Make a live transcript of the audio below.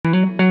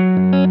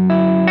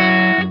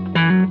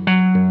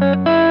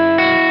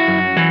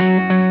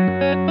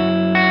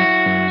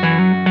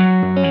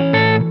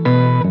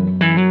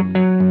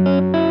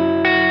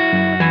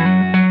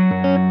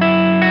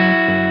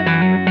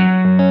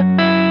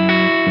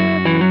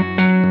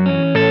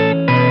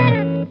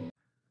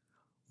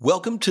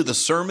Welcome to the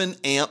Sermon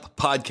Amp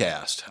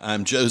Podcast.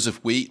 I'm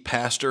Joseph Wheat,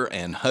 pastor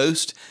and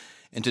host,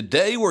 and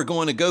today we're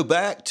going to go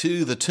back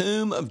to the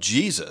tomb of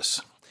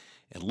Jesus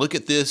and look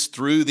at this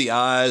through the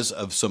eyes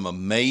of some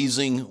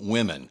amazing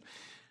women.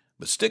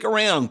 But stick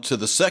around to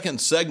the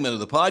second segment of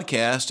the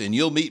podcast and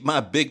you'll meet my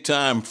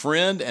big-time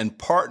friend and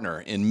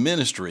partner in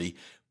ministry,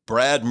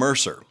 Brad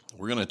Mercer.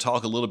 We're going to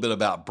talk a little bit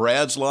about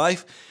Brad's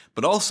life,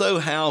 but also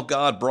how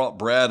God brought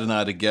Brad and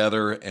I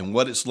together and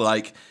what it's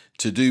like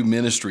to do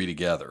ministry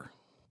together.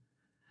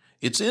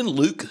 It's in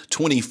Luke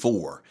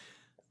 24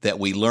 that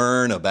we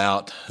learn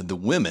about the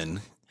women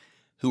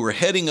who were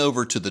heading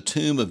over to the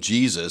tomb of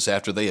Jesus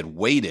after they had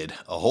waited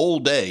a whole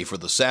day for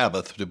the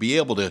Sabbath to be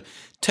able to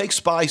take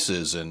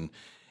spices and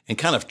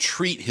kind of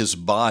treat his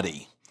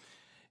body.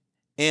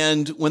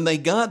 And when they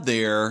got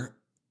there,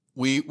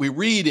 we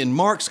read in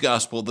Mark's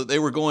gospel that they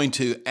were going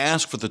to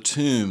ask for the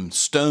tomb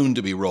stone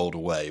to be rolled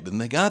away. But when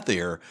they got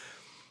there,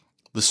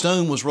 the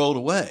stone was rolled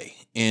away.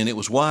 And it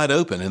was wide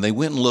open, and they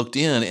went and looked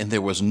in, and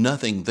there was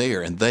nothing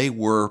there, and they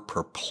were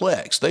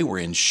perplexed. They were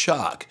in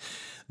shock.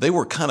 They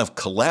were kind of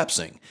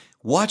collapsing.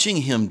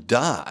 Watching him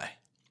die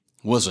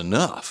was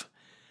enough.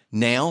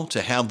 Now,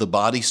 to have the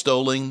body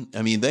stolen,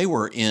 they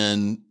were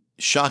in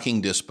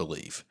shocking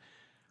disbelief.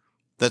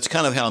 That's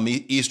kind of how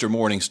Easter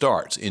morning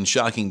starts, in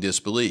shocking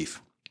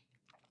disbelief.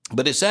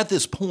 But it's at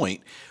this point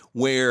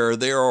where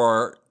there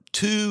are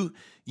two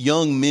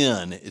young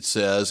men, it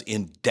says,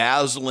 in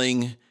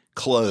dazzling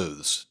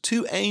clothes,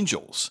 two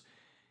angels,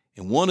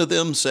 and one of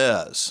them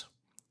says,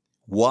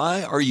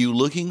 "Why are you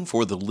looking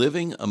for the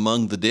living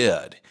among the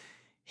dead?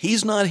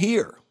 He's not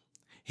here.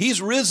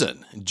 He's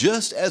risen,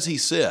 just as he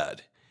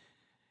said.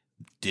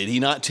 Did he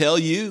not tell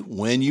you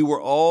when you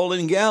were all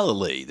in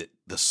Galilee that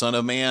the Son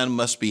of Man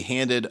must be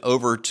handed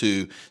over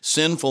to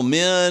sinful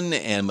men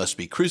and must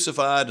be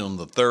crucified and on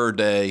the third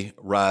day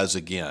rise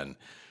again?"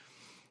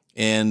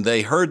 And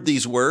they heard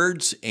these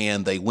words,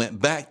 and they went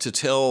back to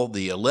tell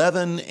the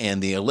 11, and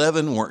the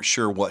 11 weren't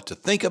sure what to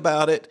think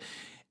about it.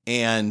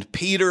 And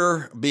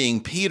Peter,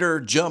 being Peter,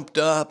 jumped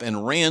up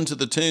and ran to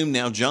the tomb.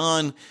 Now,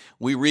 John,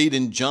 we read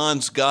in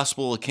John's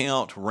gospel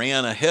account,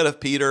 ran ahead of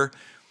Peter.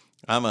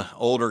 I'm an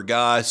older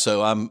guy,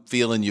 so I'm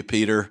feeling you,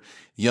 Peter.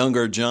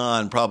 Younger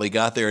John probably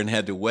got there and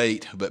had to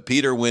wait, but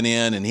Peter went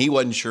in, and he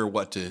wasn't sure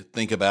what to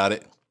think about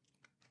it.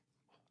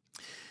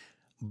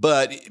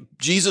 But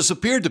Jesus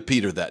appeared to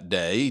Peter that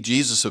day.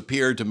 Jesus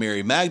appeared to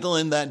Mary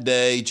Magdalene that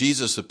day.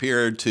 Jesus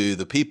appeared to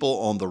the people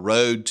on the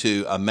road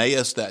to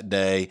Emmaus that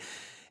day.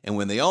 And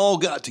when they all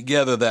got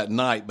together that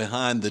night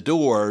behind the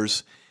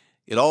doors,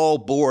 it all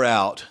bore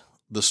out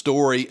the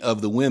story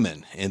of the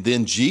women. And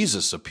then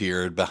Jesus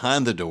appeared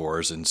behind the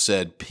doors and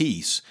said,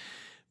 "Peace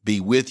be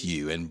with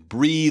you," and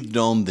breathed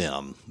on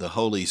them the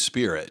Holy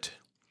Spirit.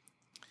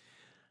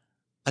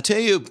 I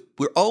tell you,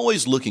 we're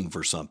always looking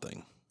for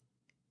something.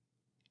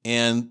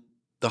 And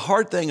the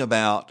hard thing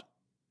about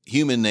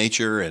human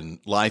nature and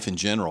life in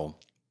general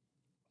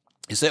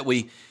is that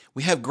we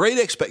have great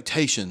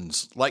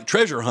expectations like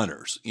treasure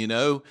hunters,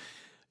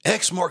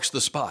 X marks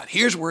the spot.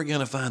 Here's where we're going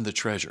to find the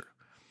treasure.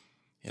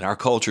 And our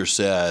culture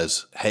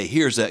says, hey,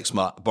 here's X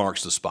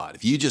marks the spot.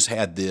 If you just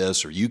had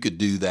this, or you could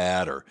do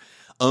that, or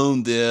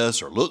own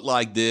this, or look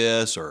like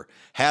this, or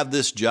have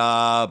this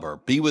job, or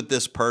be with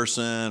this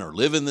person, or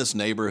live in this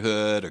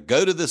neighborhood, or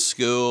go to this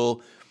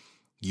school,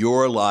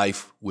 your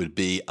life would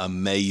be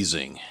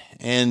amazing.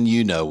 And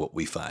you know what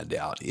we find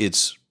out.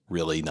 It's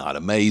really not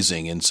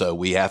amazing. And so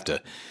we have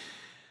to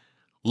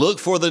look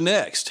for the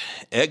next.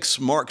 X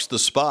marks the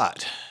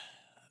spot.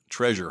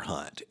 Treasure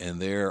hunt.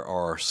 And there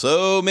are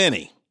so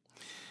many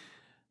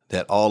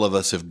that all of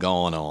us have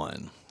gone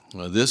on.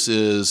 Well, this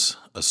is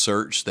a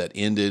search that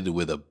ended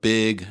with a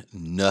big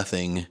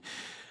nothing,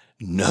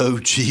 no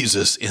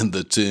Jesus in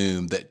the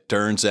tomb that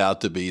turns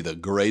out to be the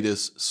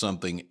greatest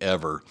something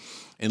ever.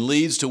 And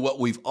leads to what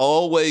we've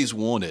always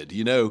wanted.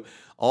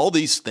 All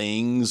these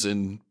things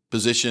and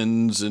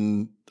positions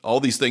and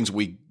all these things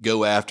we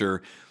go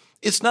after,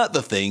 it's not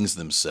the things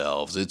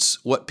themselves.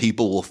 It's what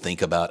people will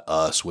think about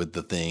us with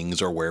the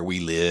things, or where we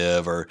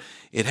live, or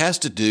it has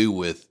to do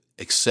with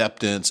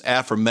acceptance,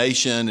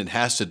 affirmation. It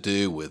has to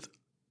do with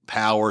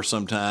power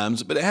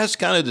sometimes, but it has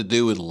kind of to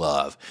do with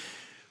love.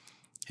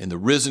 And the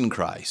risen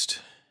Christ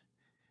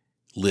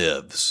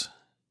lives,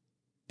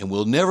 and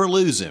we'll never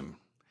lose him.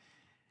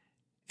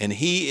 And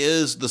he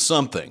is the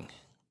something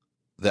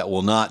that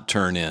will not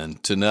turn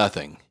into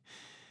nothing.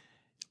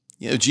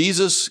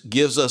 Jesus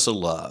gives us a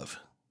love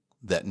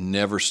that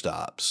never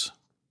stops.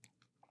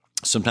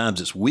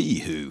 Sometimes it's we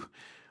who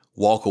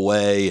walk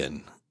away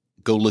and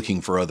go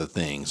looking for other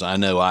things. I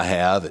know I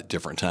have at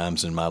different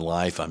times in my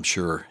life. I'm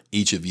sure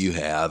each of you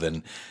have.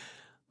 And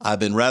I've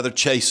been rather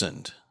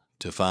chastened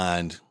to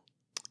find,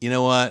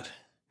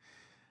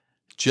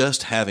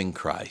 just having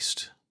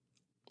Christ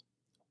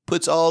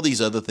puts all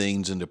these other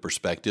things into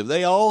perspective.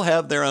 They all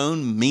have their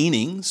own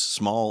meanings,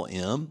 small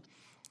m,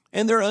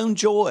 and their own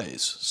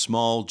joys,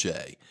 small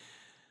j.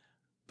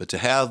 But to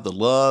have the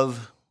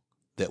love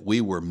that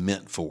we were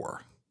meant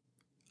for,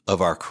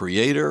 of our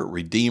Creator,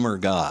 Redeemer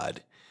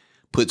God,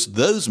 puts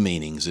those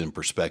meanings in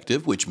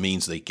perspective, which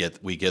means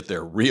we get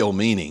their real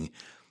meaning,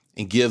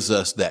 and gives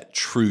us that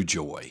true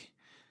joy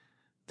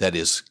that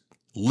is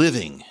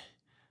living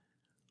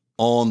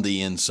on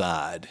the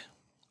inside.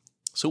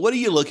 So what are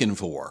you looking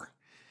for?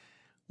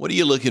 What are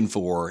you looking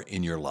for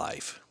in your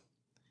life?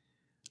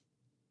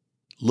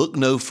 Look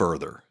no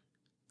further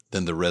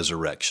than the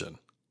resurrection.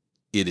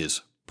 It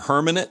is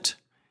permanent.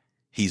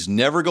 He's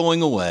never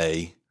going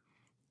away,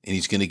 and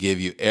he's going to give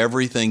you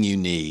everything you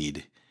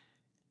need.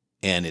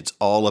 And it's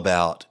all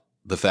about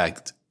the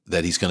fact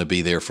that he's going to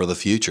be there for the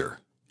future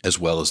as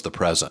well as the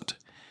present.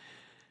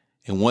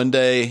 And one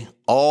day,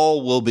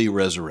 all will be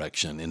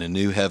resurrection in a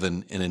new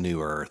heaven and a new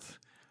earth.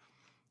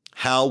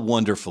 How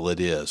wonderful it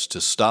is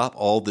to stop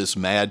all this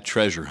mad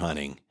treasure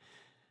hunting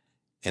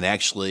and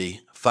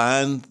actually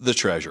find the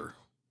treasure,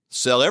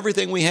 sell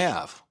everything we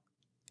have,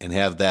 and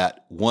have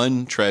that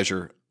one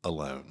treasure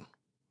alone.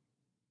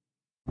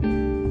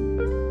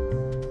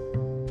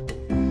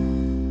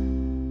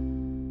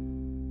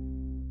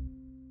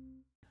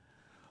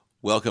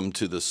 Welcome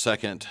to the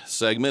second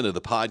segment of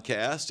the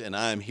podcast, and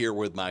I'm here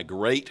with my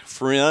great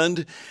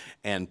friend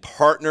and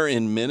partner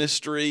in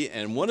ministry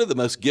and one of the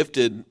most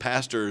gifted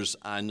pastors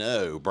I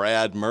know,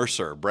 Brad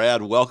Mercer.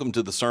 Brad, welcome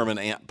to the Sermon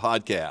Amp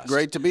podcast.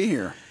 Great to be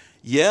here.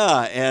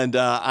 Yeah, and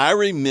I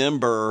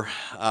remember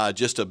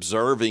just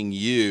observing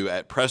you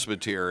at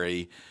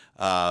Presbytery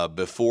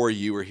before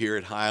you were here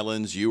at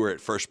Highlands. You were at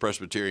First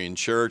Presbyterian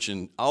Church,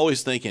 and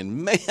always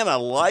thinking, man, I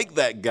like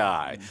that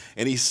guy.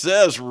 And he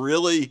says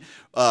really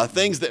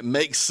things that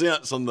make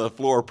sense on the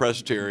floor of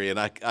Presbytery, and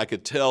I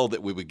could tell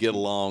that we would get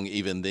along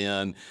even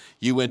then.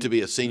 You went to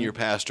be a senior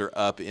pastor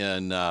up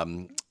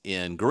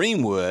in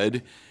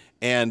Greenwood.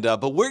 And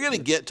but we're going to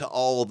get to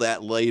all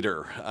that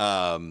later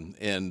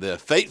in the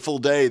fateful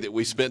day that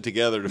we spent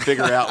together to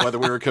figure out whether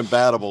we were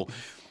compatible.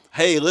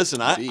 Hey, listen,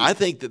 I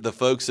think that the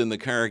folks in the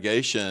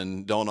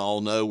congregation don't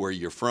all know where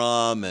you're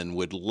from and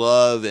would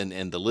love,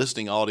 and the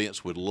listening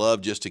audience would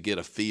love just to get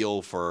a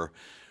feel for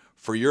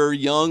your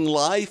young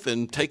life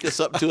and take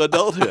us up to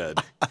adulthood.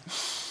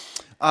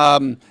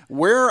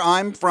 Where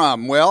I'm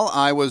from, well,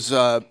 I was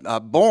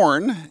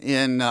born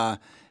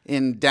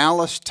in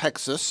Dallas,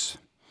 Texas.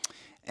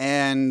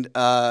 And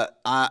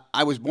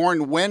I was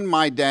born when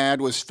my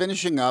dad was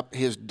finishing up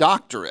his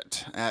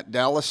doctorate at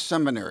Dallas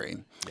Seminary.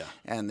 Yeah.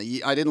 And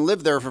I didn't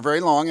live there for very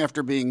long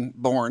after being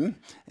born.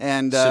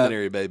 And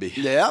seminary baby.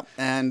 Yeah.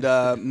 And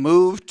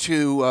moved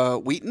to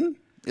Wheaton,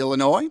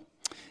 Illinois,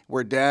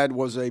 where Dad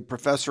was a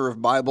professor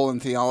of Bible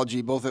and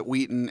theology both at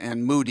Wheaton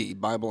and Moody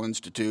Bible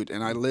Institute.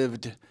 And I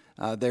lived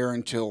there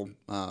until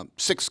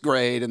sixth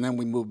grade, and then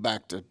we moved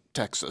back to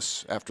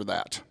Texas after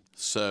that.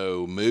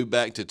 So moved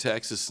back to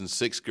Texas in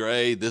sixth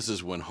grade. This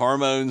is when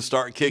hormones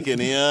start kicking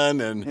in.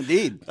 And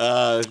Indeed.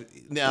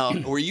 Now,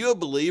 were you a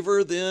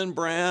believer then,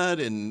 Brad?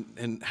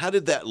 And how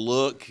did that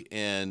look?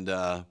 And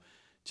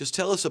just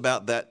tell us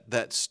about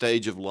that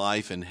stage of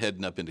life and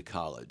heading up into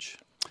college.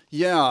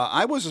 Yeah,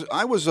 I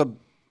was a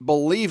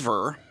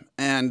believer.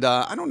 And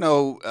I don't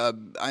know,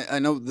 I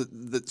know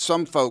that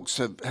some folks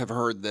have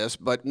heard this,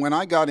 but when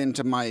I got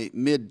into my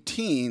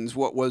mid-teens,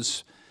 what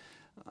was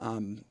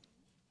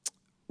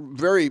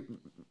very,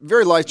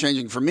 very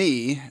life-changing for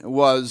me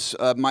was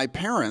my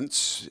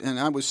parents, and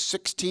I was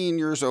 16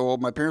 years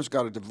old. My parents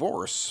got a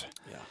divorce.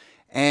 Yeah.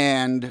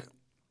 And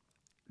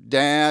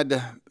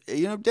Dad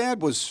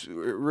was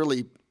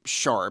really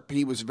sharp.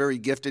 He was very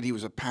gifted. He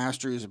was a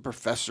pastor. He was a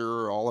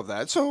professor, all of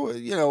that.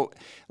 So,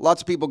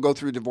 lots of people go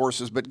through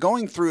divorces, but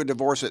going through a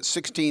divorce at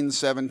 16,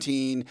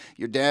 17,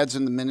 your dad's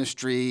in the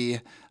ministry,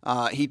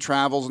 he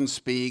travels and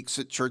speaks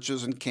at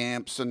churches and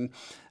camps, and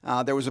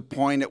there was a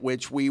point at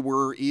which we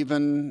were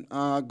even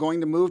going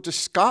to move to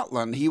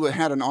Scotland. He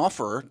had an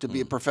offer to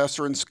be a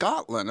professor in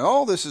Scotland.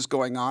 All this is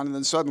going on, and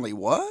then suddenly,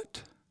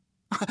 what?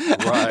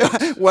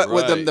 Right.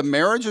 Right. The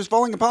marriage is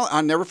falling apart.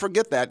 I'll never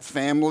forget that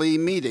family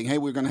meeting. Hey,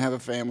 we're going to have a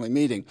family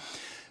meeting.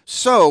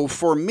 So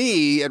for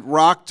me, it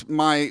rocked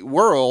my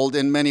world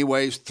in many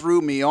ways, threw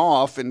me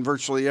off in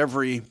virtually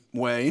every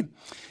way.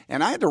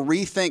 And I had to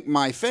rethink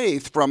my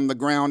faith from the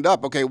ground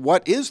up. Okay,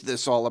 what is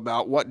this all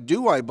about? What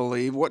do I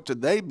believe? What do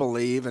they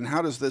believe? And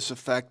how does this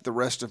affect the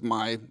rest of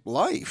my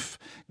life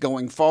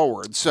going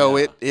forward? So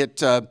it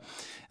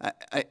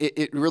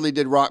really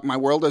did rock my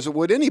world, as it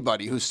would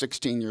anybody who's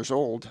 16 years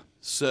old.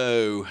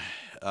 So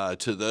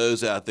to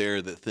those out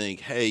there that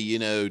think, hey,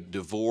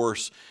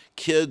 divorce,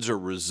 kids are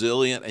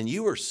resilient, and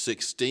you were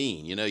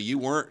 16, you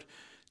weren't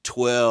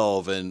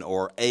 12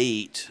 or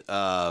 8.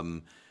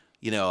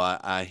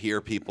 I hear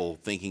people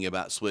thinking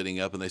about splitting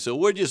up, and they say,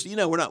 well,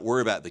 we're not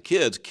worried about the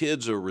kids.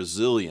 Kids are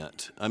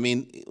resilient. I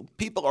mean,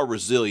 people are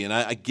resilient.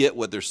 I get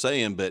what they're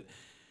saying, but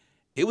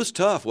it was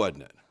tough,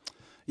 wasn't it?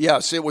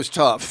 Yes, it was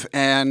tough.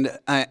 And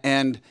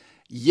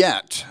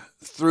yet,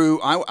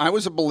 I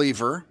was a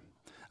believer,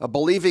 a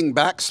believing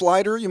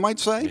backslider, you might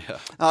say.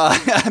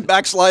 Yeah.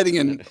 Backsliding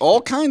in all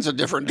kinds of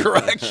different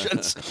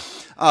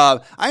directions.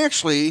 I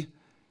actually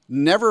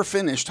never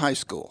finished high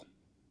school.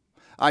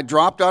 I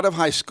dropped out of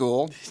high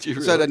school. Did you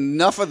really? Said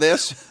enough of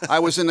this. I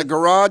was in a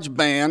garage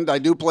band. I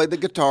do play the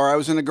guitar. I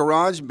was in a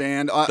garage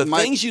band.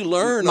 Things you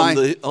learn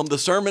on the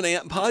Sermon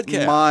Amp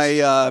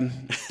podcast.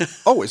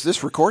 Is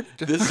this recorded?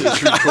 This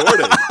is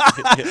recorded.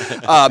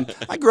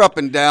 I grew up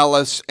in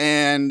Dallas,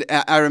 and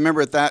I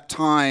remember at that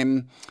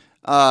time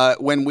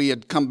when we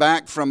had come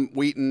back from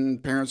Wheaton,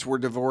 parents were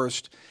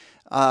divorced.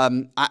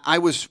 I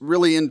was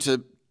really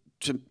into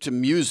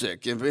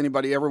music. If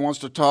anybody ever wants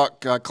to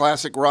talk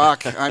classic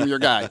rock, I'm your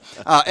guy.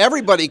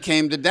 Everybody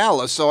came to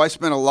Dallas, so I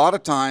spent a lot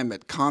of time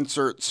at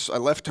concerts. I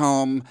left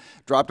home,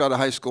 dropped out of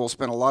high school,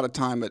 spent a lot of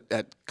time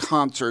at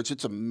concerts.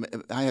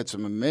 I had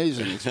some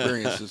amazing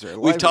experiences there.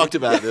 We've talked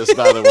about this,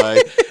 by the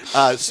way.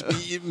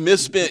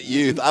 Misspent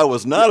youth. I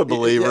was not a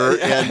believer,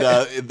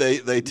 and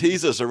they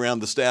tease us around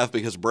the staff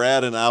because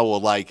Brad and I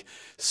will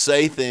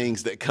say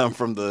things that come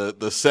from the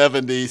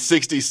 70s,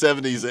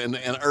 60s, 70s,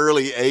 and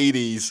early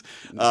 80s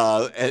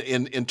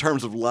in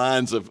terms of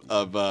lines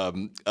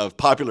of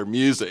popular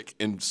music,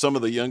 and some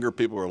of the younger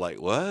people are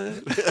like,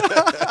 "What?"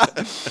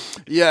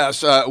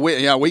 Yes,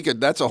 we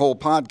could. That's a whole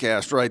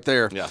podcast right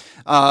there. Yeah.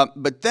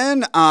 But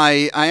then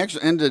I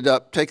actually ended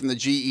up taking the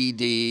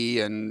GED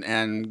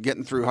and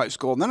getting through high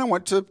school, and then I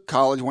went to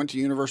college. Went to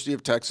University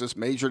of Texas,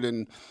 majored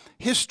in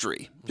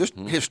history, just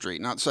history,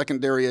 not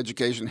secondary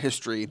education,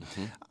 history.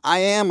 I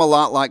am a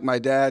lot like my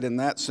dad in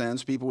that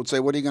sense. People would say,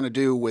 "What are you going to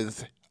do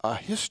with a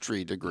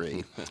history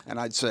degree?" And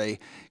I'd say,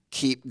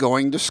 keep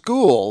going to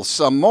school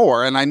some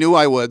more, and I knew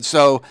I would.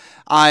 So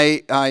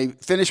I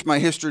finished my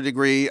history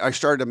degree. I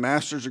started a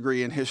master's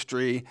degree in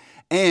history,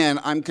 and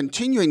I'm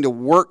continuing to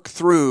work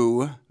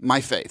through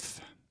my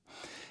faith.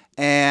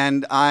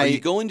 And Are you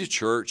going to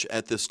church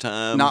at this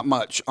time? Not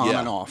much, on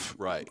and off.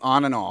 Right.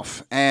 On and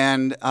off.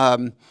 And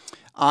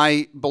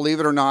I, believe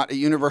it or not, at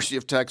University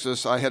of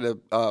Texas, I had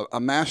a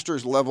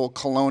master's level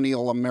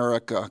colonial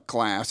America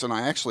class, and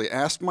I actually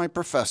asked my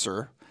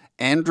professor,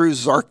 Andrew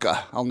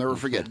Zarka, I'll never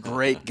forget,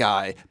 great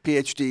guy,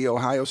 PhD,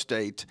 Ohio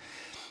State.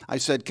 I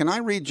said, can I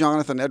read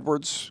Jonathan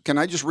Edwards? Can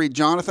I just read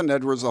Jonathan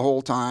Edwards the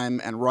whole time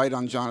and write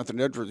on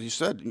Jonathan Edwards? He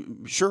said,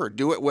 sure,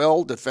 do it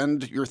well,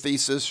 defend your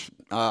thesis,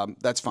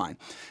 that's fine.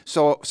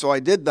 So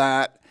I did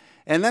that,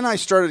 and then I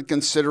started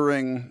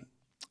considering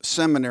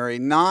seminary,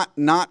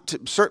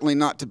 certainly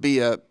not to be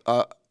a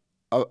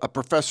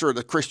professor at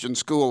a Christian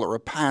school or a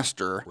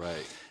pastor.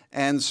 Right.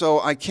 And so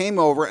I came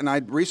over, and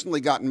I'd recently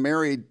gotten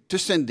married to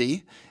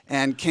Cindy,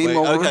 and came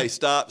over. Okay,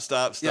 stop.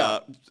 Yeah,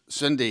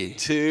 Cindy.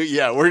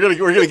 We're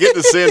gonna get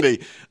to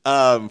Cindy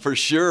for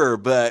sure.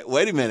 But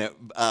wait a minute,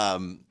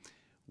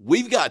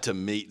 we've got to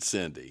meet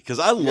Cindy because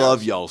I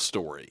love y'all's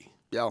story.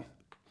 Yeah.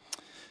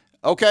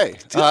 Okay.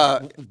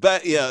 But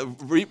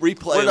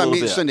replay where a little did I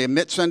meet bit. Cindy? I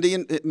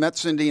met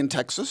Cindy in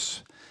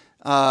Texas.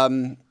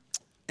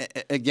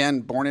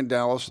 Again, born in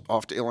Dallas,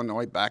 off to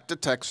Illinois, back to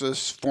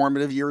Texas,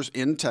 formative years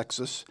in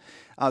Texas.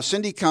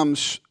 Cindy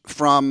comes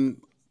from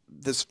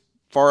this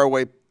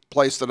faraway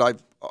place that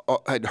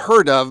I'd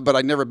heard of, but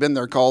I'd never been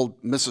there, called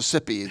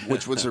Mississippi,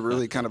 which was a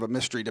really kind of a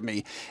mystery to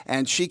me.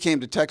 And she came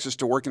to Texas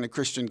to work in a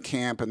Christian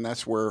camp, and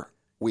that's where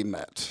we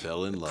met.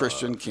 Fell in love.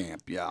 Christian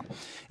camp, yeah.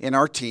 In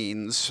our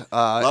teens. A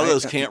lot of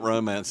those camp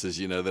romances,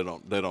 they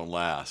don't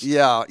last.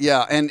 Yeah.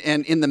 And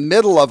in the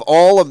middle of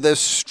all of this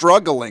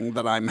struggling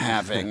that I'm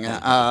having,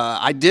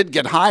 I did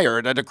get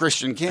hired at a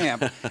Christian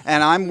camp,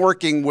 and I'm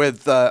working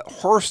with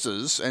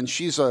horses, and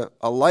she's a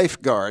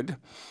lifeguard.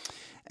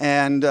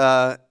 And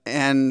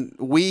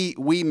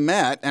we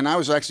met, and I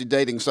was actually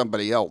dating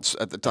somebody else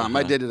at the time.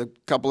 I dated a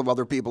couple of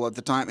other people at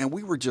the time, and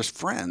we were just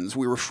friends.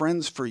 We were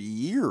friends for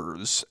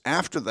years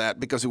after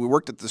that because we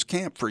worked at this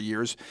camp for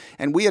years,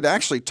 and we had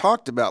actually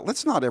talked about,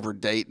 let's not ever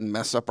date and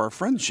mess up our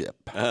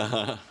friendship.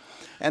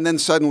 And then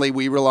suddenly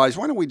we realized,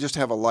 why don't we just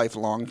have a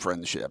lifelong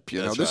friendship?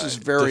 That's this right. is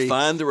very...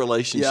 Define the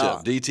relationship.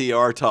 Yeah.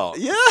 DTR talk.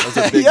 Yeah. That's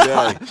a big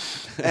day.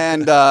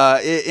 And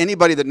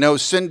anybody that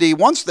knows Cindy,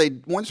 once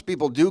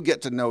people do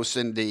get to know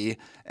Cindy,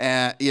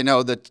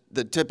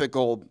 the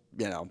typical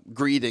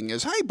greeting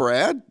is, "Hey,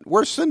 Brad,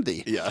 where's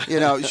Cindy?"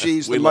 Yeah.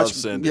 She's we love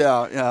Cindy.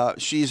 Yeah.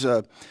 She's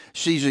a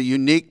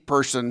unique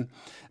person,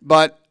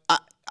 but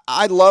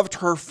I loved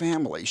her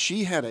family.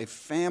 She had a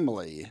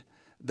family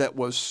that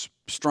was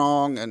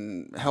strong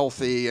and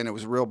healthy, and it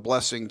was a real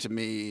blessing to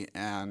me.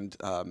 And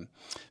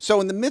so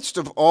in the midst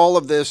of all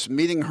of this,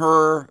 meeting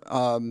her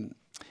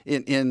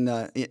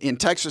in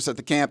Texas at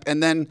the camp,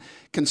 and then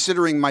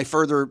considering my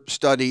further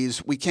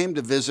studies, we came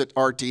to visit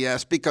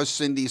RTS because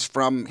Cindy's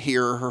from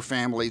here, her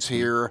family's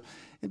here.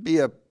 It'd be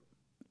a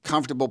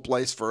comfortable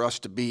place for us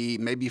to be,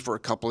 maybe for a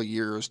couple of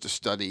years to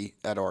study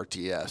at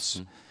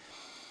RTS.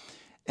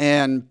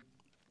 And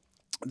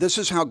this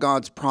is how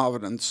God's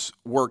providence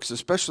works,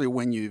 especially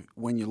when you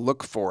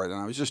look for it.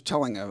 And I was just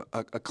telling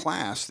a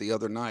class the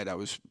other night, I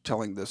was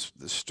telling this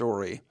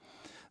story.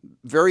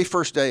 Very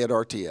first day at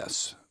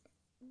RTS,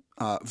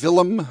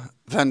 Willem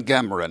van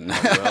Gemeren.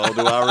 Well,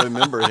 do I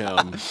remember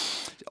him?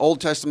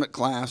 Old Testament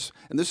class.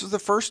 And this is the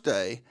first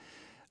day.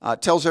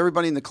 Tells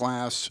everybody in the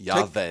class.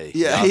 Yahweh. Not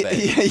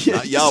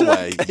Yahweh.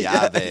 Yahweh.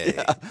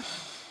 Yeah.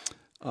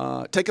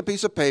 take a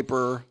piece of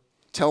paper,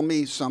 tell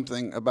me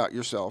something about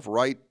yourself.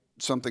 Write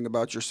something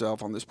about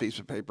yourself on this piece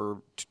of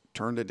paper,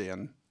 turn it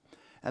in.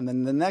 And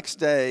then the next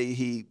day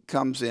he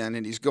comes in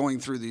and he's going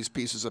through these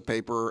pieces of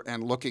paper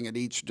and looking at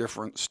each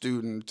different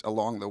student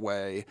along the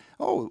way.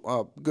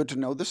 Oh, good to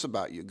know this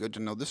about you. Good to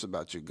know this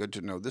about you. Good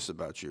to know this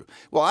about you.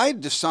 Well, I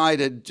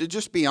decided to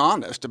just be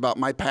honest about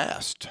my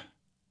past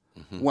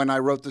when I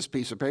wrote this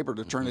piece of paper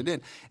to turn it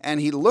in. And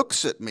he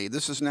looks at me.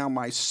 This is now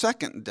my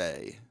second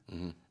day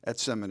at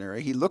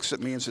seminary. He looks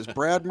at me and says,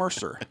 Brad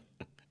Mercer,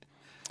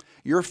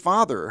 your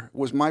father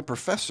was my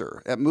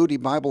professor at Moody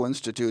Bible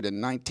Institute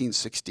in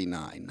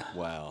 1969.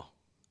 Wow.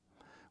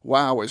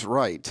 Wow is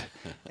right.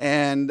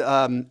 And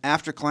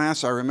after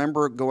class, I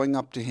remember going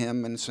up to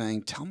him and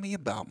saying, tell me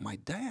about my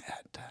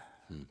dad.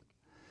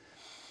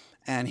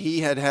 And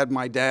he had had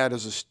my dad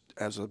as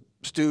a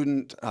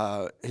student.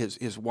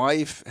 His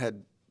wife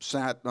had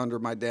sat under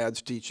my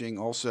dad's teaching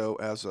also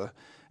as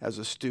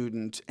a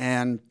student.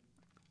 And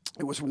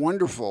it was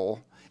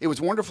wonderful. It was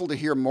wonderful to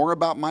hear more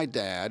about my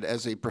dad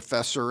as a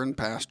professor and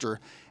pastor,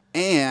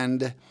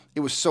 and it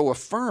was so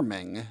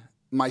affirming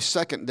my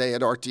second day at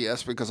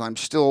RTS because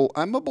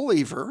I'm a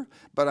believer,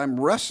 but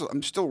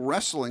I'm still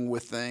wrestling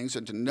with things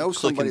and to know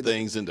somebody clicking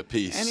things into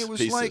pieces. And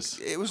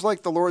it was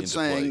like the Lord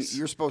saying, place.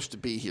 You're supposed to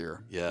be here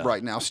Yeah.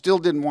 right now. Still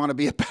didn't want to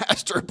be a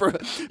pastor,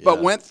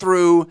 but went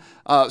through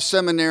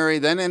seminary,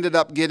 then ended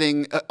up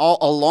getting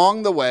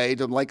along the way,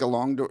 to like a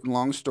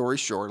long story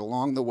short,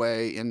 along the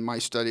way in my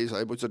studies,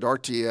 I was at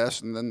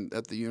RTS and then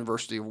at the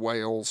University of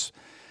Wales.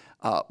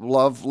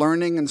 Loved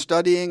learning and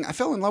studying. I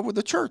fell in love with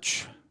the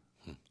church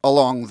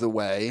along the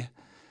way,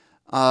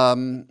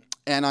 and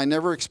I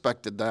never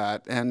expected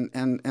that.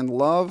 And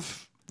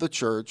love the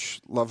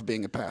church, love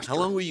being a pastor. How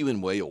long were you in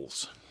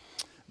Wales?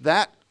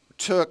 That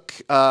took.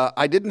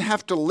 I didn't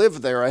have to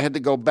live there. I had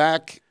to go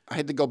back.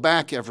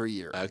 Every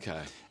year.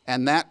 Okay.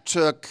 And that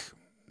took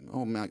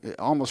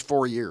almost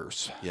 4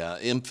 years. Yeah,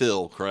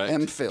 MPhil, correct?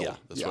 MPhil. Yeah,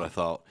 that's what I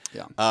thought.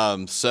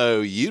 Yeah.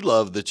 So you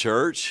love the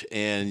church,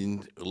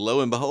 and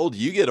lo and behold,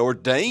 you get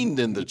ordained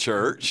in the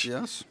church.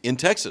 Yes. In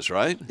Texas,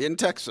 right? In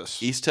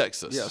Texas. East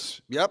Texas.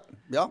 Yes.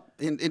 Yep.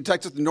 In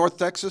Texas, North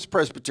Texas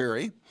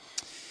Presbytery,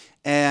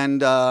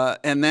 and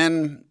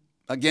then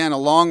again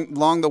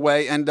along the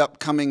way, end up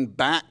coming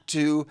back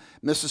to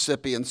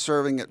Mississippi and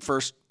serving at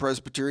First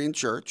Presbyterian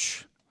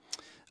Church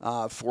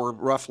for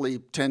roughly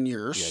 10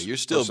 years. Yeah, you're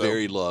still so.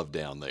 very loved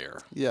down there.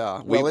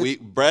 Yeah. Well,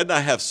 Brad and I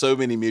have so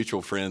many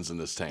mutual friends in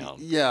this town.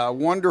 Yeah,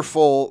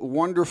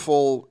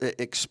 wonderful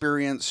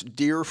experience,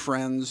 dear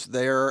friends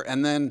there.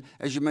 And then,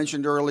 as you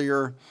mentioned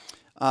earlier,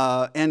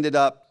 ended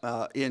up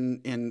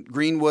in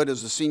Greenwood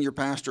as a senior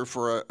pastor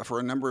for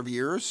a number of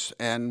years,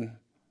 and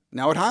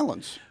now at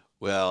Highlands.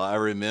 Well, I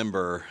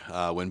remember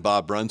when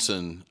Bob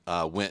Brunson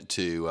went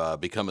to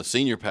become a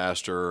senior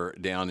pastor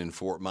down in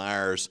Fort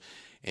Myers,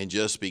 and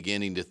just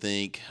beginning to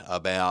think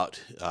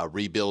about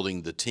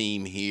rebuilding the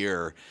team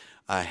here,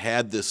 I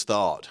had this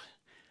thought: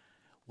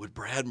 would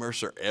Brad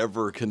Mercer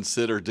ever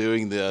consider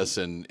doing this?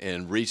 And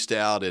reached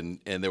out, and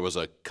there was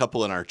a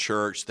couple in our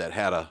church that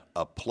had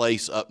a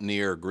place up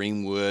near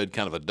Greenwood,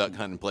 kind of a duck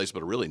hunting place,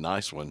 but a really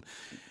nice one.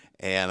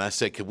 And I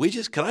said,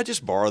 can I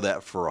just borrow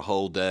that for a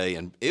whole day?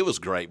 And it was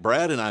great.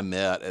 Brad and I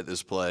met at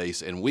this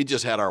place, and we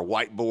just had our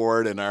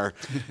whiteboard and our,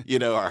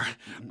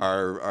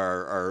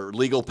 our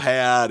legal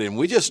pad, and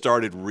we just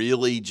started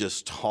really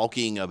just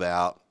talking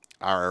about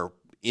our,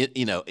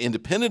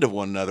 independent of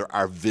one another,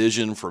 our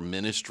vision for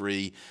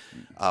ministry,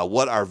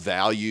 what our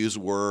values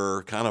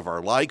were, kind of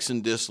our likes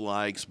and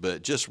dislikes,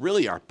 but just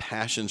really our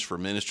passions for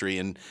ministry.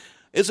 And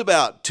it's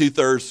about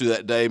 2/3 through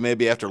that day,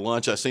 maybe after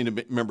lunch, I seem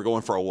to remember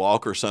going for a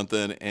walk or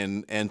something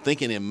and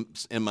thinking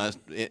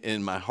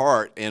in my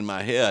heart and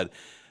my head,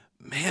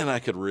 man, I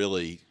could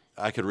really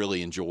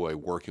enjoy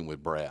working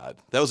with Brad.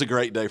 That was a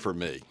great day for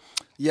me.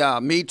 Yeah,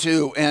 me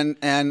too. And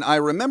I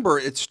remember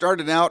it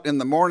started out in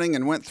the morning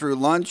and went through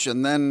lunch,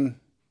 and then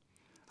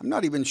I'm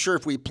not even sure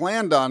if we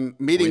planned on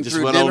meeting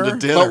through dinner, on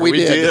to dinner, but we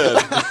did.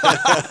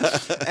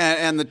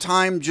 and the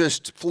time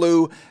just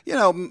flew.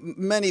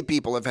 Many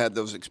people have had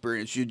those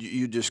experiences.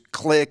 You just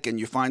click and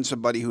you find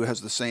somebody who has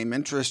the same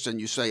interest,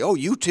 and you say, "Oh,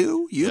 you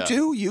too, you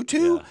too."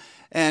 Yeah.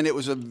 And it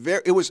was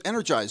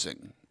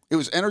energizing. It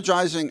was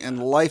energizing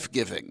and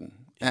life-giving.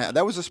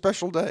 That was a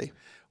special day.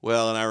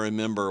 Well, and I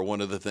remember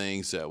one of the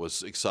things that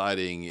was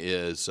exciting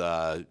is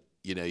one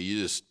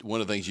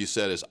of the things you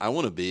said is, I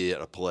want to be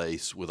at a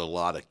place with a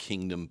lot of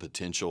kingdom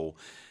potential,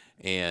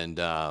 and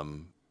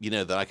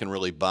that I can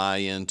really buy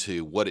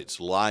into what it's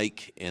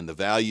like and the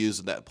values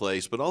of that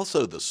place, but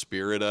also the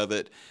spirit of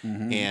it.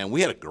 Mm-hmm. And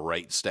we had a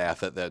great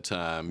staff at that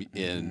time,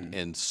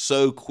 and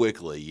so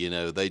quickly,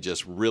 they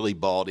just really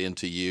bought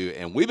into you,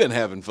 and we've been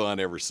having fun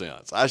ever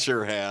since. I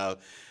sure have.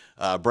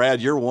 Brad,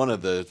 you're one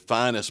of the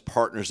finest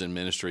partners in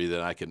ministry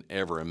that I can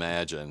ever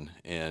imagine,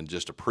 and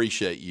just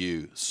appreciate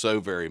you so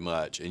very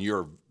much. And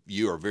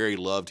you are very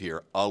loved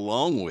here,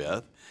 along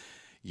with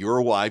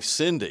your wife,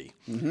 Cindy,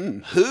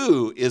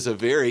 who is a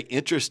very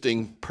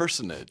interesting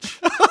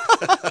personage.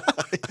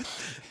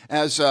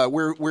 As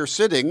we're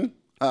sitting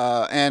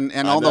and I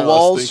on the know, I was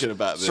walls thinking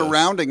about this.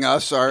 surrounding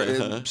us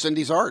are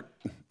Cindy's art.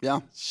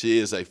 Yeah. She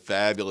is a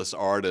fabulous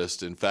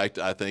artist. In fact,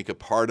 I think a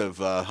part of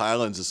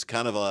Highlands is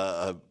kind of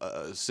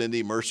a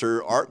Cindy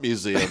Mercer art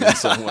museum in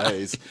some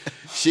ways.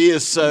 She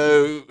is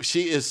so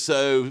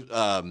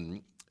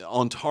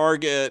on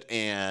target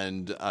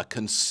and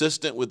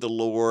consistent with the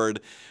Lord,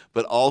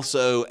 but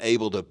also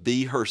able to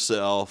be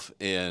herself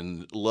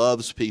and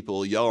loves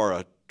people. Y'all are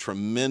a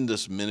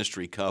tremendous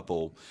ministry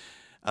couple.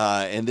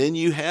 And then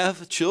you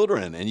have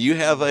children, and you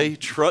have a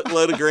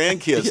truckload of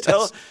grandkids.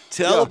 Yes.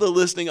 Tell the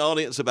listening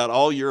audience about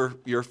all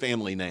your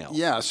family now.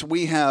 Yes,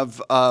 we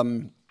have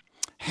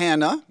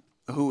Hannah,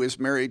 who is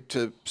married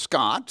to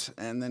Scott,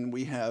 and then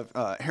we have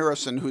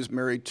Harrison, who's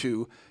married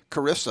to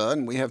Carissa,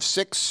 and we have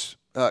 6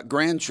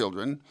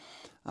 grandchildren,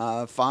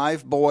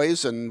 5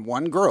 boys and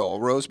 1 girl.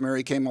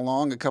 Rosemary came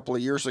along a couple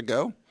of years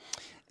ago.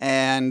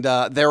 And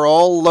they're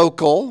all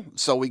local,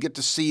 so we get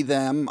to see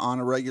them on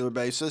a regular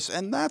basis,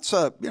 and that's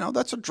a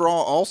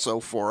draw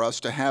also for us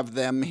to have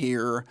them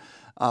here,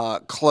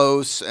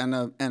 close and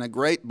a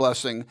great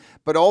blessing.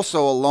 But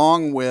also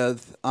along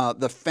with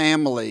the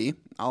family,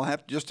 I'll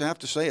have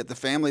to say it, the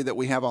family that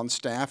we have on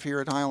staff here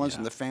at Highlands,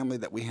 and the family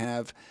that we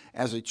have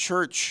as a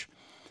church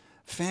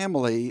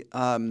family.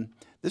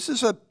 This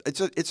is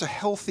it's a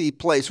healthy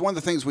place. One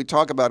of the things we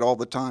talk about all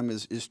the time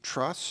is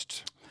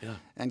trust. Yeah.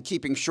 And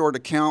keeping short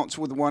accounts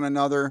with one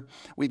another.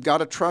 We've got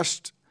to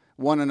trust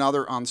one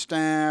another on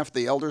staff.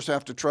 The elders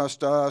have to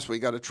trust us. We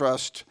got to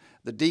trust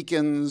the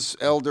deacons,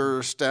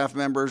 elders, staff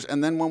members.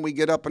 And then when we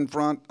get up in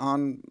front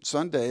on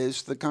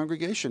Sundays, the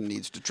congregation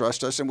needs to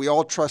trust us. And we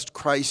all trust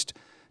Christ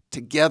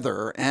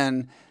together.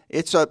 And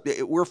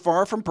we're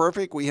far from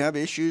perfect. We have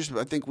issues,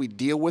 but I think we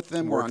deal with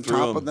them. We're on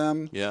top of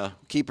them. Yeah.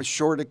 Keep a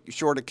short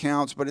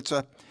accounts. But it's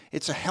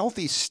a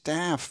healthy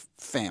staff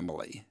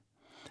family.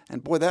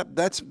 And boy,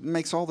 that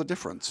makes all the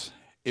difference.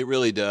 It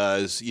really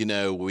does. You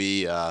know,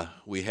 we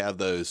have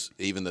those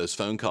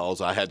phone calls.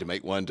 I had to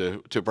make one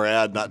to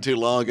Brad not too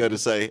long ago to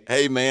say,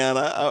 "Hey, man,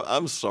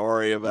 I'm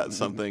sorry about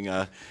something.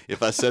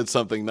 If I said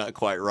something not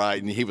quite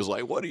right," and he was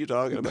like, "What are you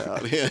talking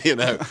about?" You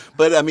know.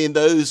 But I mean,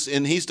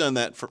 and he's done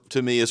that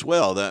to me as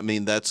well.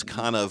 That's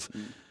kind of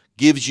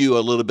gives you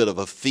a little bit of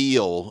a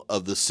feel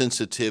of the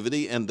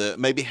sensitivity and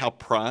maybe how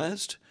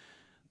prized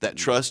that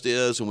trust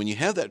is. And when you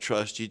have that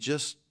trust,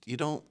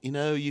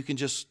 you can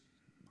just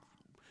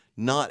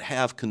not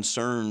have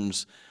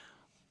concerns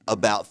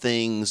about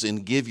things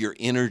and give your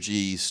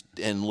energies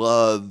and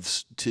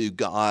loves to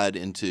God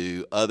and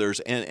to others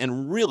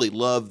and really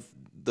love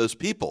those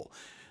people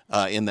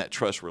in that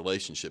trust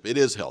relationship. It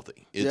is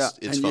healthy. It's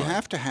and fun. You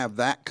have to have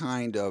that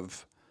kind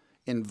of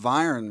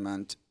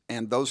environment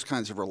and those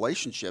kinds of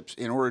relationships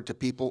in order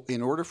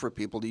for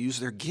people to use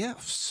their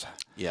gifts.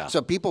 Yeah.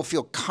 So people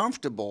feel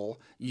comfortable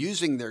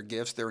using their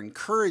gifts. They're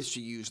encouraged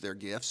to use their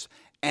gifts.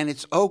 And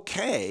it's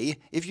okay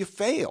if you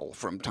fail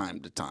from time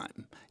to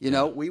time. You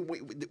know,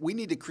 we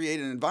need to create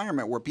an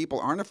environment where people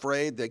aren't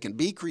afraid. They can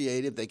be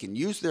creative. They can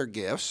use their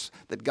gifts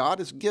that God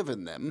has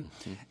given them,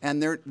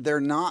 and they're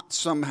not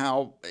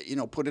somehow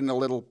put in a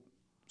little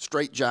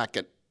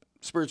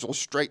spiritual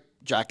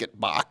straitjacket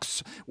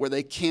box where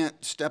they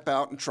can't step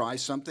out and try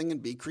something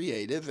and be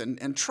creative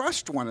and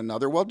trust one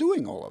another while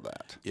doing all of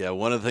that. Yeah,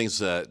 one of the things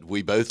that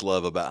we both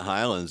love about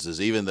Highlands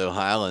is even though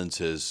Highlands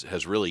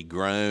has really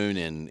grown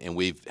and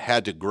we've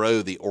had to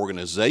grow the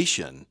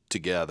organization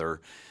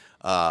together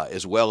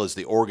as well as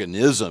the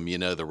organism,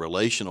 the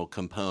relational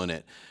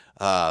component,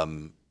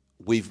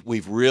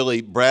 we've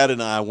really, Brad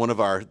and I, one of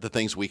the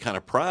things we kind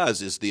of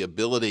prize is the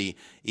ability,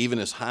 even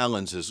as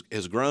Highlands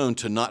has grown,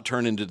 to not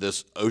turn into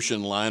this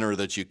ocean liner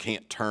that you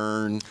can't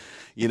turn,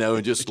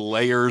 and just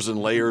layers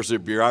and layers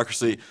of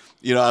bureaucracy.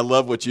 I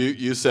love what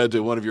you said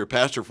to one of your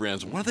pastor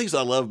friends. One of the things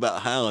I love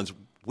about Highlands,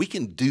 we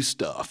can do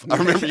stuff. I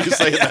remember you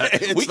saying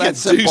that. We can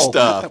do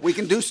stuff. We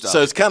can do stuff.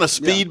 So it's kind of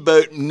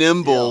speedboat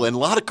nimble and a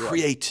lot of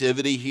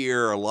creativity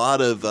here, a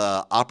lot of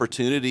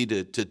opportunity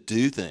to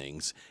do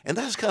things. And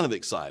that's kind of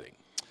exciting.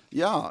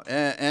 Yeah,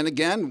 and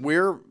again,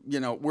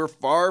 we're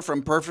far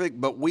from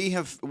perfect, but we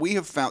have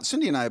found,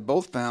 Cindy and I have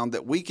both found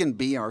that we can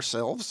be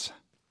ourselves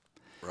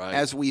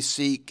as we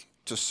seek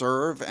to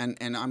serve, and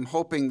I'm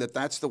hoping that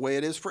that's the way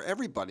it is for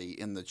everybody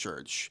in the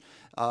church.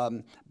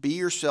 Be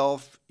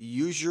yourself,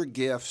 use your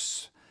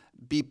gifts,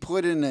 be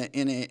put in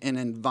an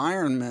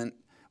environment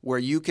where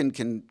you can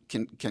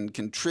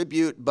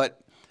contribute,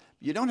 but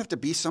you don't have to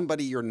be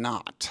somebody you're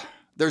not.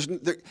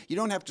 You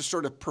don't have to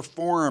sort of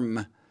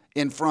perform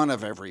in front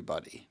of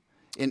everybody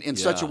in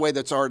such a way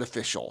that's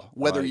artificial,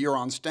 whether you're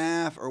on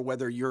staff or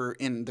whether you're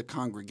in the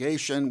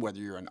congregation, whether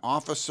you're an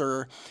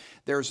officer.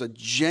 There's a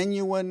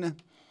genuine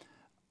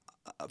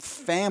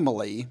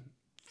family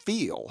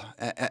feel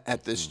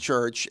at this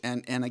church,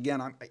 and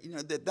again,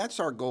 that's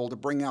our goal, to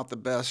bring out the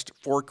best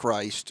for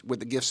Christ with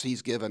the gifts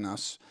He's given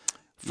us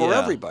for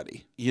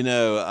everybody.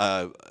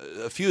 A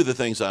few of the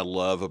things I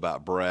love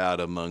about Brad,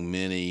 among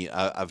many,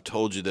 I've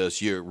told you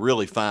this, you're a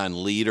really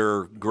fine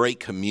leader, great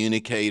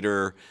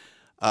communicator,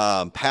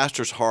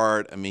 pastor's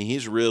heart. I mean,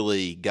 he's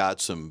really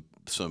got some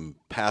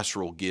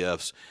pastoral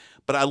gifts.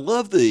 But I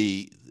love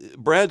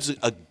Brad's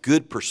a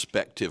good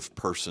perspective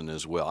person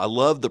as well. I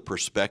love the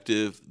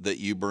perspective that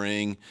you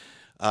bring,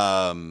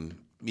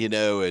 you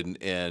know,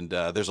 and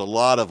there's a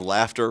lot of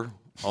laughter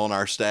on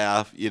our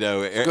staff. You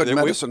know, Good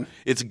medicine.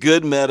 It's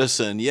good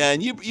medicine, yeah.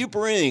 And you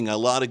bring a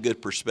lot of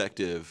good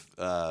perspective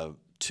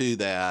to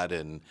that,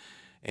 and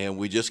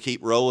we just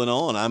keep rolling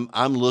on.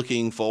 I'm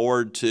looking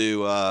forward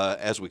to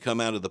as we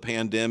come out of the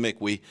pandemic.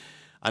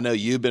 I know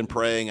you've been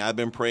praying. I've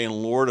been praying,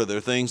 Lord, are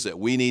there things that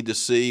we need to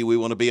see? We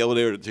want to be able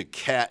to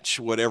catch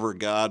whatever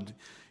God,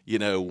 you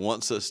know,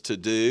 wants us to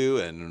do.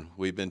 And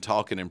we've been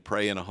talking and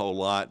praying a whole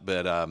lot.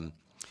 But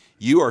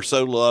you are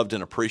so loved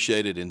and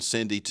appreciated, and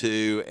Cindy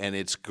too. And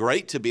it's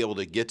great to be able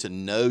to get to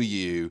know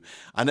you.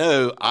 I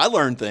know I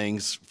learned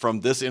things from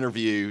this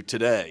interview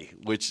today,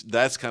 which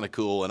that's kind of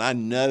cool. And I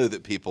know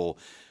that people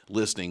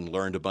listening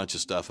learned a bunch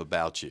of stuff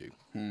about you.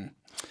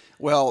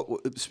 Well,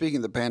 speaking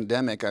of the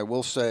pandemic, I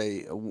will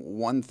say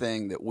one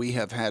thing that we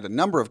have had a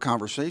number of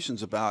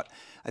conversations about.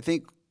 I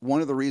think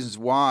one of the reasons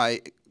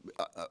why,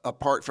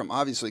 apart from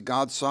obviously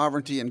God's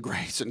sovereignty and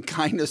grace and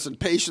kindness and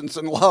patience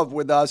and love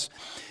with us,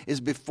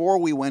 is before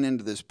we went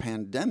into this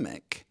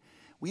pandemic,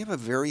 we have a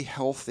very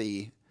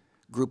healthy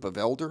group of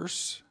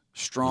elders,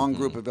 strong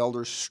group of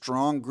elders,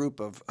 strong group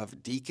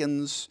of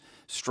deacons,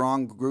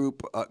 strong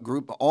group,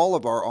 all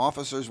of our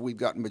officers. We've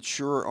got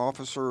mature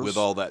officers. With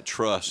all that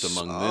trust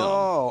among them.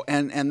 Oh,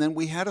 and then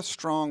we had a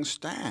strong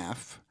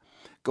staff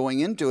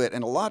going into it.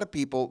 And a lot of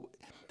people,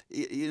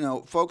 you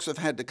know, folks have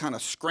had to kind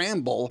of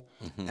scramble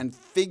and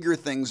figure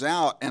things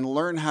out and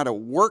learn how to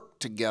work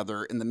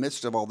together in the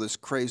midst of all this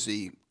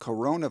crazy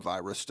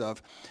coronavirus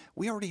stuff.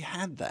 We already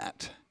had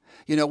that.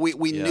 You know, we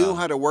knew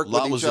how to work with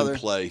each other. A lot was in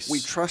place. We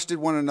trusted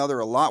one another.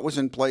 A lot was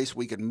in place.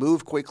 We could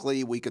move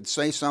quickly. We could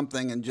say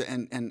something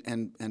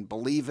and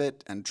believe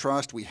it and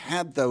trust. We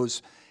had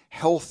those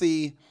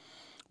healthy,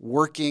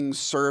 working,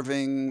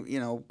 serving, you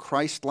know,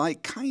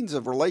 Christ-like kinds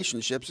of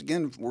relationships.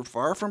 Again, we're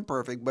far from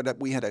perfect, but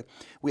we had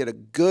a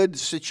good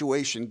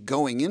situation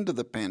going into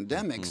the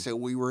pandemic, so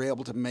we were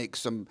able to make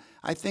some,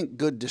 I think,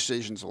 good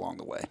decisions along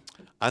the way.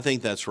 I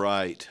think that's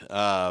right.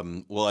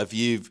 Well, if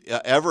you've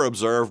ever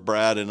observed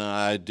Brad and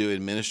I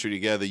doing ministry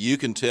together, you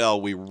can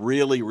tell we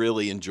really,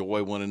 really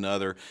enjoy one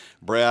another.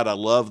 Brad, I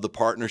love the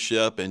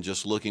partnership and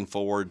just looking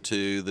forward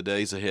to the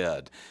days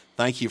ahead.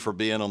 Thank you for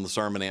being on the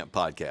Sermon Amp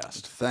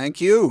podcast. Thank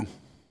you.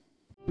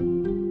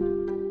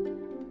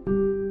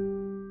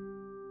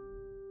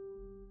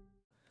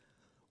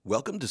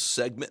 Welcome to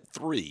segment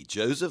 3,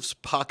 Joseph's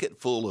Pocket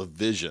Full of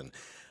Vision.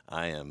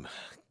 I am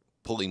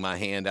pulling my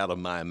hand out of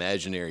my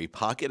imaginary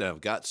pocket, and I've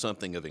got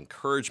something of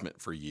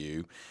encouragement for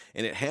you,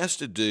 and it has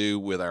to do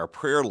with our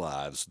prayer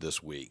lives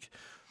this week.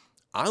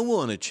 I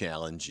want to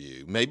challenge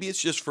you, maybe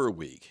it's just for a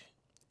week,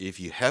 if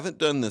you haven't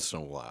done this in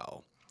a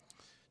while,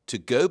 to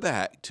go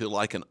back to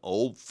like an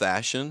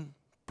old-fashioned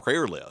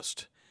prayer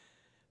list.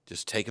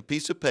 Just take a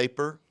piece of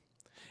paper,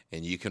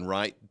 and you can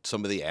write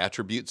some of the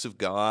attributes of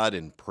God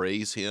and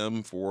praise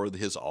Him for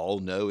His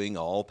all-knowing,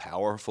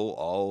 all-powerful,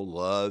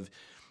 all-love.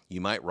 You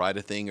might write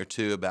a thing or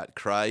two about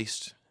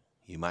Christ.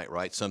 You might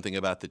write something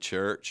about the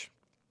church.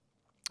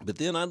 But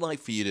then I'd like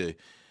for you to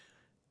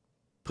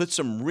put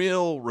some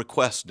real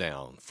requests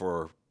down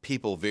for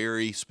people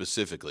very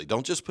specifically.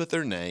 Don't just put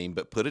their name,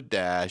 but put a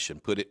dash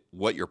and put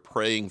what you're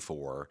praying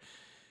for.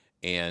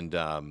 And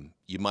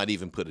you might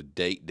even put a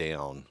date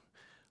down,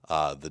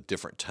 the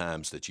different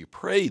times that you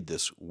prayed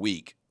this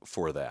week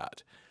for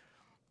that.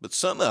 But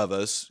some of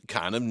us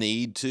kind of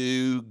need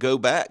to go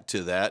back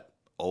to that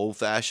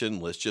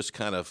old-fashioned, let's just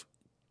kind of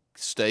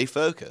stay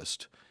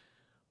focused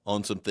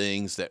on some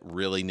things that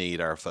really need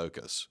our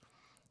focus.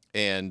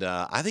 And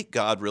I think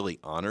God really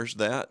honors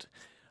that.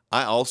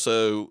 I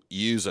also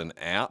use an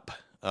app.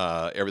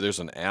 There's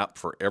an app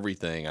for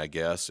everything, I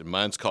guess, and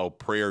mine's called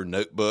Prayer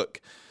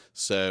Notebook.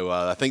 So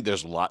I think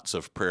there's lots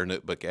of Prayer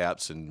Notebook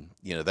apps, and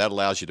you know that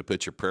allows you to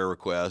put your prayer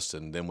requests,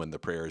 and then when the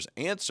prayer is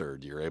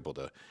answered, you're able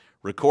to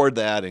record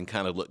that and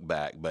kind of look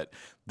back. But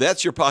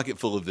that's your pocket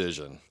full of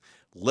vision.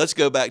 Let's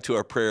go back to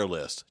our prayer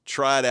list.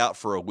 Try it out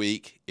for a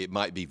week. It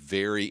might be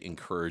very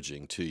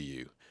encouraging to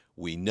you.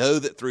 We know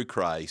that through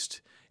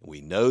Christ,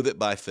 we know that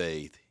by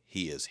faith,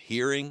 He is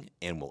hearing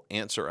and will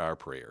answer our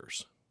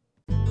prayers.